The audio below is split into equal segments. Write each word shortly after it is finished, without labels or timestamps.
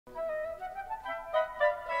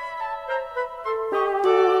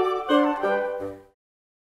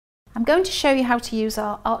I'm going to show you how to use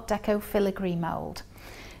our Art Deco Filigree mould.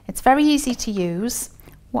 It's very easy to use.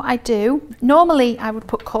 What I do, normally I would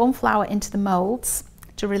put corn flour into the moulds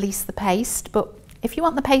to release the paste, but if you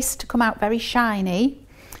want the paste to come out very shiny,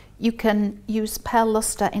 you can use pearl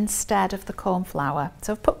lustre instead of the corn flour.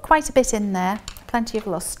 So I've put quite a bit in there, plenty of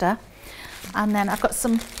lustre. And then I've got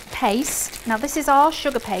some paste. Now this is our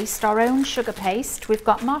sugar paste, our own sugar paste. We've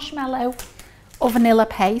got marshmallow or vanilla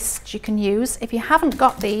paste you can use. If you haven't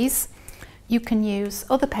got these, you can use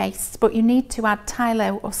other pastes, but you need to add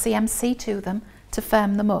Tylo or CMC to them to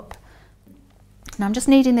firm them up. Now I'm just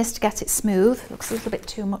kneading this to get it smooth. Looks a little bit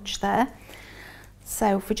too much there.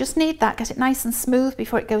 So if we just knead that, get it nice and smooth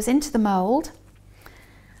before it goes into the mould.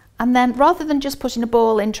 And then rather than just putting a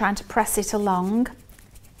ball in trying to press it along,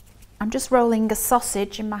 I'm just rolling a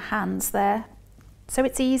sausage in my hands there, so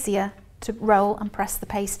it's easier to roll and press the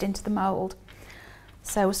paste into the mould.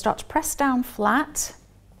 So we'll start to press down flat,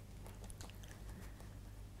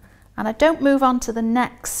 and I don't move on to the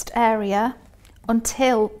next area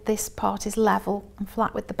until this part is level and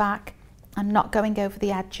flat with the back and not going over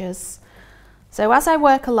the edges. So as I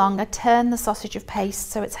work along, I turn the sausage of paste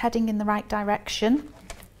so it's heading in the right direction.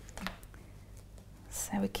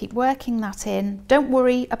 So we keep working that in. Don't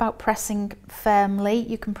worry about pressing firmly.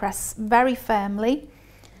 You can press very firmly.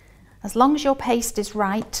 As long as your paste is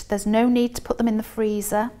right, there's no need to put them in the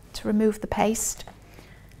freezer to remove the paste.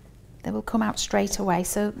 They will come out straight away.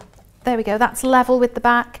 So there we go, that's level with the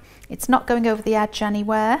back. It's not going over the edge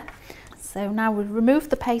anywhere. So now we remove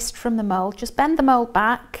the paste from the mould. Just bend the mould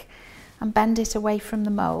back and bend it away from the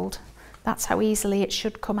mould. That's how easily it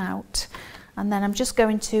should come out. And then I'm just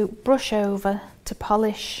going to brush over to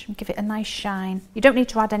polish and give it a nice shine. You don't need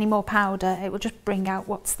to add any more powder, it will just bring out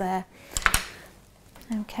what's there.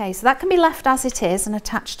 Okay, so that can be left as it is and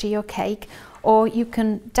attached to your cake, or you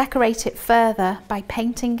can decorate it further by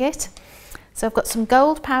painting it. So I've got some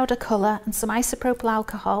gold powder colour and some isopropyl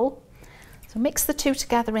alcohol. So mix the two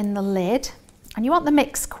together in the lid, and you want the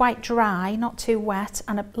mix quite dry, not too wet,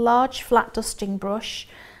 and a large flat dusting brush,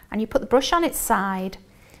 and you put the brush on its side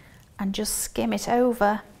and just skim it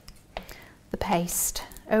over the paste,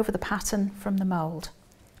 over the pattern from the mould.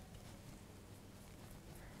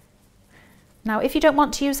 Now if you don't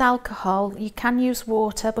want to use alcohol, you can use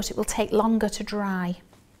water, but it will take longer to dry.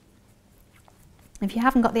 If you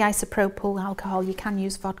haven't got the isopropyl alcohol, you can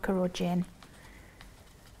use vodka or gin.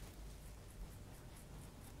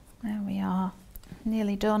 There we are,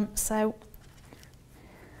 nearly done. So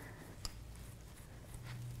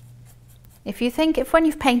when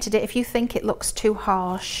you've painted it, if you think it looks too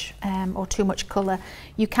harsh or too much colour,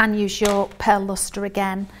 you can use your pearl lustre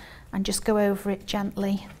again and just go over it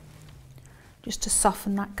gently, just to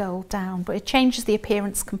soften that gold down, but it changes the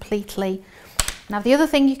appearance completely. Now the other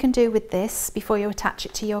thing you can do with this before you attach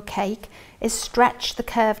it to your cake is stretch the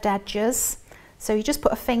curved edges. So you just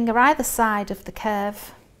put a finger either side of the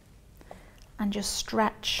curve and just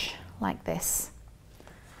stretch like this.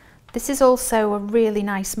 This is also a really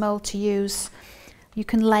nice mould to use. You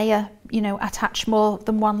can layer, attach more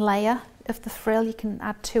than one layer of the frill. You can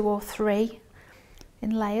add 2 or 3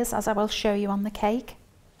 in layers, as I will show you on the cake.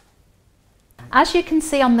 As you can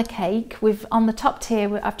see on the cake, on the top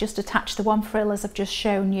tier, I've just attached the one frill as I've just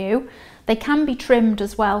shown you. They can be trimmed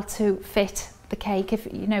as well to fit the cake. If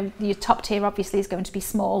your top tier obviously is going to be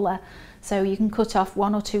smaller, so you can cut off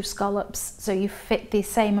 1 or 2 scallops so you fit the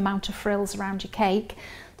same amount of frills around your cake.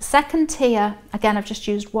 The second tier, again, I've just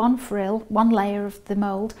used one frill, one layer of the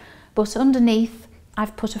mould, but underneath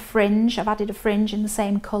I've put a fringe. I've added a fringe in the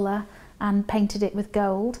same colour and painted it with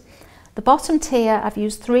gold. The bottom tier, I've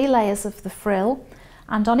used 3 layers of the frill,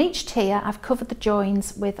 and on each tier I've covered the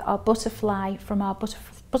joins with our butterfly from our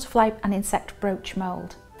butterfly and insect brooch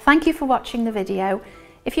mould. Thank you for watching the video.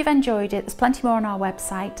 If you've enjoyed it, there's plenty more on our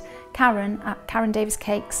website, Karen at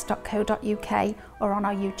karendaviescakes.co.uk, or on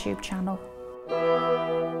our YouTube channel.